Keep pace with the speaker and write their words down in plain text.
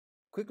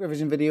Quick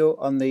revision video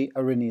on the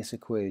Arrhenius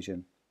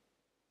equation.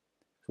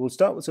 So we'll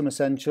start with some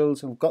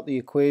essentials. I've got the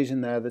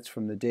equation there that's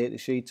from the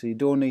datasheet, so you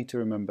don't need to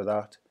remember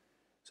that.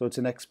 So it's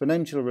an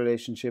exponential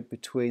relationship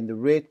between the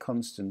rate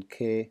constant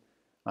K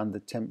and the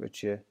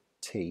temperature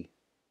T.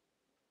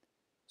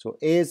 So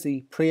A is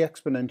the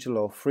pre-exponential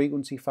or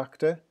frequency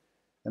factor,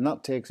 and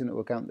that takes into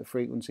account the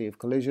frequency of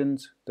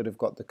collisions that have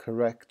got the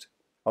correct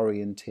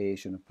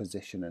orientation or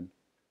positioning.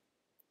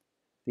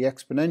 The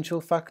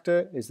exponential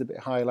factor is the bit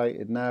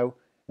highlighted now,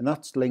 and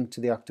that's linked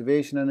to the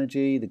activation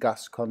energy, the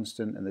gas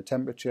constant and the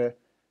temperature,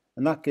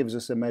 and that gives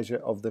us a measure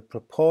of the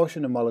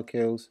proportion of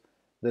molecules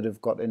that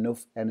have got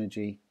enough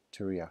energy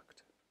to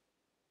react.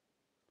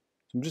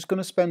 So I'm just going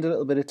to spend a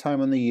little bit of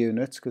time on the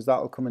units because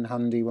that'll come in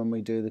handy when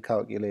we do the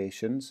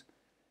calculations.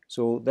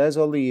 So there's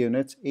all the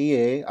units.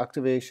 EA,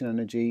 activation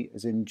energy,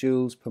 is in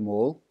joules per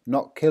mole,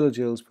 not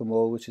kilojoules per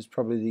mole, which is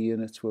probably the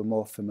units we're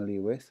more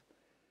familiar with.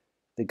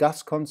 The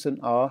gas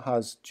constant R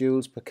has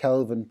joules per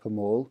Kelvin per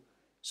mole.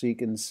 So you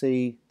can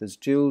see there's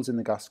joules in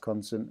the gas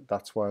constant,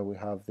 that's why we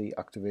have the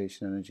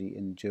activation energy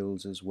in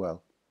joules as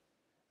well.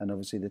 And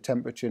obviously the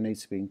temperature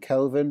needs to be in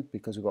Kelvin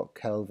because we've got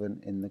Kelvin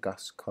in the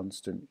gas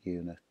constant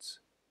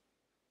units.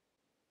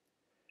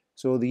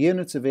 So the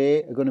units of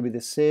A are going to be the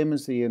same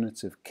as the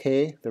units of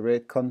K, the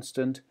rate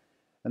constant,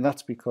 and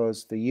that's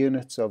because the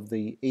units of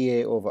the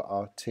EA over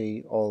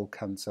RT all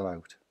cancel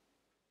out.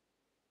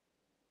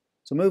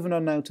 So moving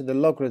on now to the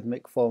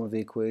logarithmic form of the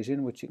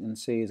equation, which you can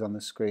see is on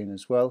the screen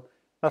as well.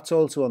 That's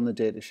also on the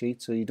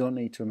datasheet, so you don't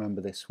need to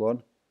remember this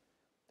one.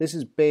 This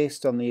is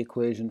based on the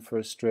equation for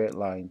a straight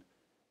line.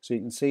 So you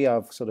can see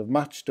I've sort of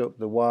matched up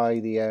the y,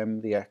 the m,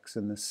 the x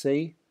and the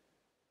c.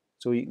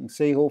 So you can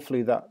see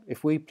hopefully that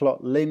if we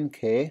plot ln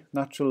k,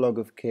 natural log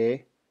of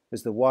k,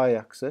 as the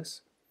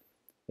y-axis,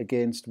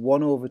 against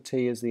 1 over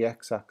t as the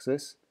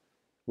x-axis,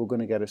 we're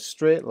going to get a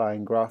straight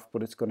line graph,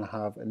 but it's going to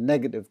have a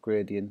negative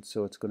gradient,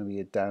 so it's going to be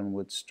a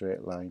downward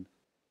straight line.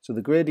 So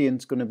the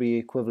gradient is going to be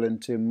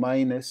equivalent to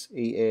minus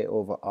EA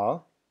over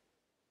R,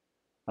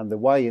 and the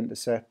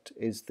y-intercept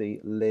is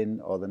the ln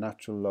or the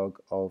natural log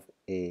of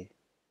A.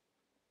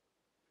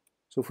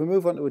 So if we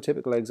move on to a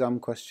typical exam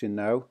question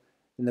now,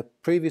 in the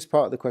previous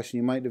part of the question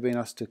you might have been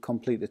asked to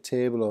complete a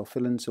table or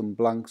fill in some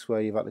blanks where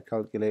you've had to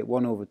calculate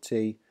 1 over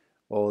t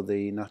or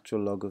the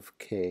natural log of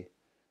k.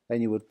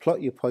 Then you would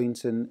plot your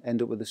points and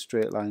end up with a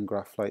straight line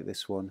graph like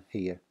this one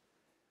here.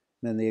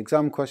 And then the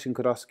exam question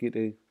could ask you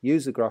to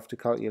use the graph to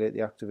calculate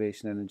the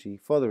activation energy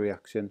for the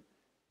reaction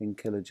in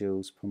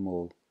kilojoules per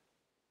mole.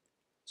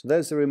 So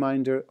there's the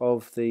reminder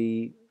of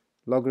the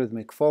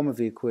logarithmic form of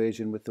the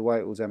equation with the y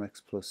equals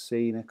mx plus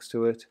c next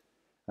to it,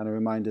 and a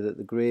reminder that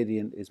the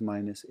gradient is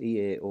minus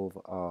EA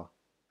over R.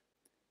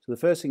 So the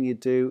first thing you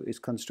do is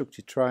construct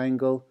your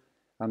triangle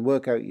and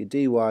work out your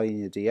dy and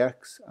your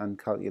dx and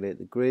calculate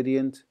the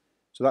gradient.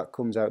 So that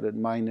comes out at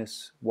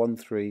minus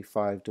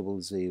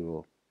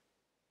 13500.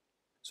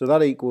 So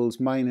that equals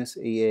minus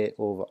EA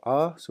over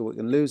R, so we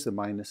can lose the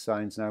minus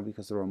signs now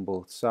because they're on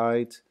both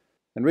sides.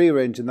 And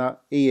rearranging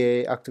that,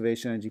 EA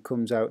activation energy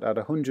comes out at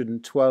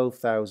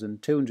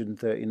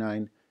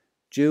 112,239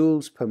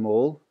 joules per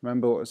mole.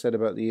 Remember what I said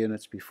about the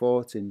units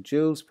before, it's in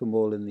joules per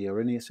mole in the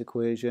Arrhenius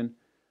equation,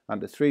 and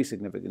the three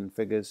significant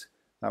figures,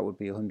 that would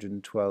be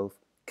 112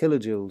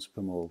 kilojoules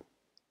per mole.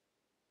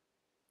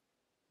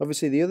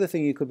 Obviously the other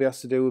thing you could be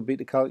asked to do would be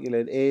to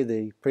calculate A,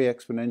 the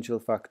pre-exponential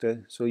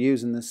factor, so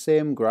using the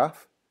same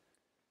graph.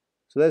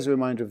 So there's a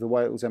reminder of the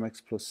y equals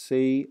mx plus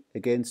c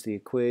against the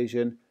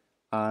equation,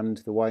 and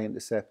the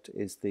y-intercept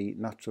is the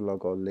natural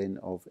log or ln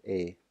of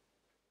A.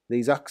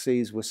 These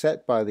axes were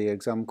set by the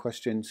exam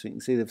question, so you can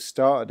see they've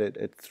started it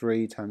at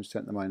 3 times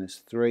 10 to the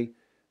minus 3,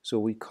 so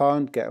we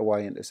can't get a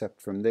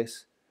y-intercept from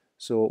this.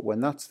 So when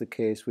that's the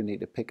case, we need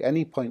to pick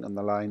any point on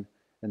the line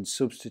and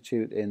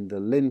substitute in the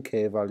ln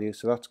k value,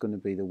 so that's going to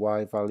be the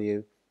y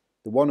value,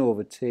 the 1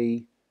 over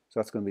t,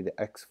 so that's going to be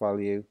the x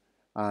value,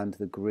 and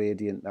the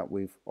gradient that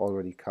we've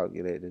already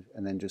calculated,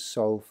 and then just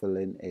solve for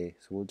ln A.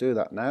 So we'll do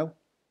that now.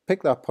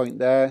 Pick that point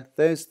there,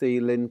 there's the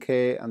ln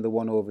k and the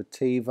 1 over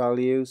t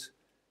values.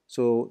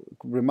 So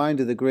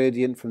reminder, the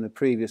gradient from the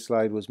previous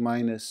slide was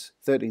minus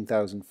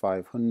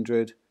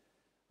 13,500,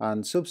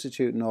 and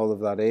substituting all of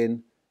that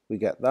in, we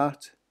get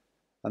that.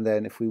 And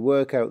then if we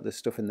work out the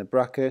stuff in the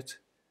bracket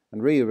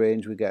and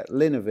rearrange, we get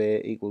ln of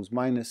A equals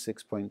minus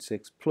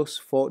 6.6 plus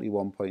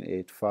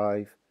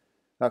 41.85.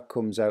 That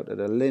comes out at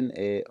a ln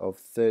A of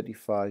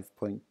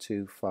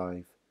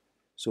 35.25.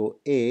 So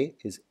A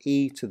is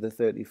e to the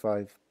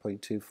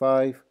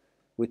 35.25,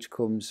 which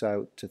comes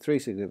out to three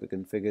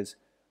significant figures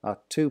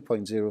at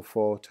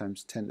 2.04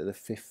 times 10 to the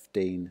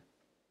 15.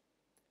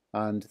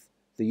 And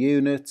the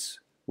units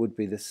would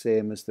be the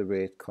same as the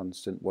rate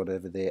constant,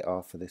 whatever they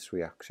are for this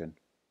reaction.